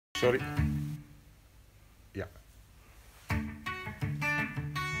Sorry. Ja.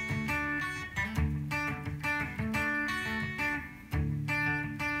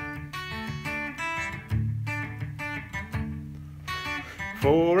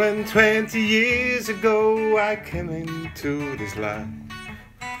 Four and 20 years ago I came into this life,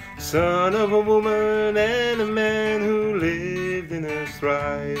 son of a woman and a man who lived in a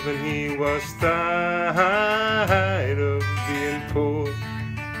strife, and he was tired of being poor,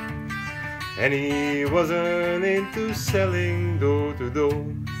 and he wasn't into selling door to door,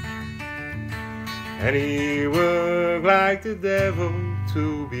 and he worked like the devil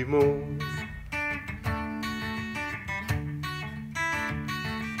to be more.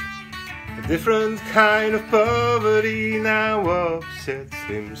 A different kind of poverty now upsets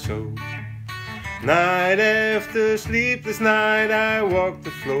him so. Night after sleepless night I walk the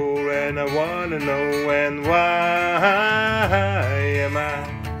floor, and I wanna know, and why am I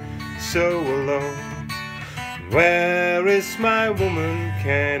so alone? Where is my woman?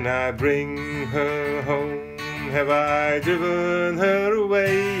 Can I bring her home? Have I driven her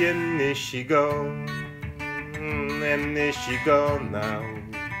away, and is she gone? And is she gone now?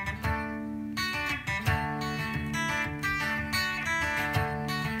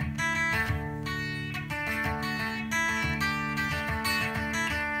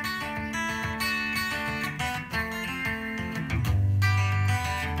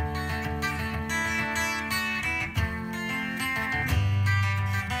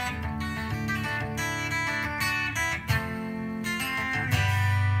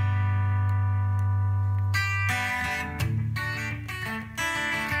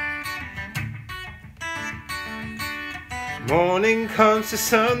 Morning comes the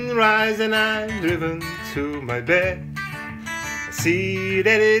sunrise and I'm driven to my bed. I see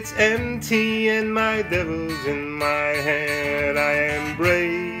that it's empty and my devil's in my head. I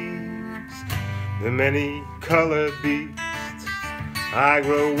embrace the many-colored beast. I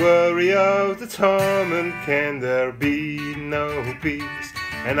grow weary of the torment, can there be no peace?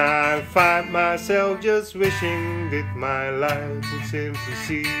 And I find myself just wishing that my life would simply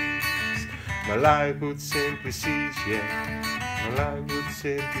cease. My life would simply cease, yeah. My life would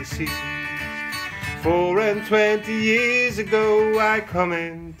simply cease. 4 and 20 years ago I come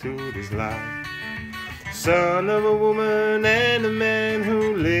into this life, son of a woman and a man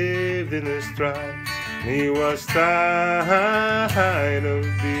who lived in a strife. He was tired of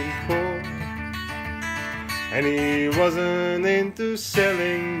being poor, and he wasn't into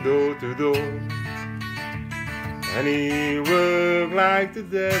selling door to door, and he worked like the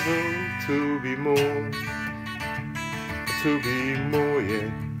devil to be more, yeah,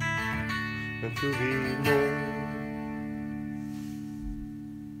 and to be more.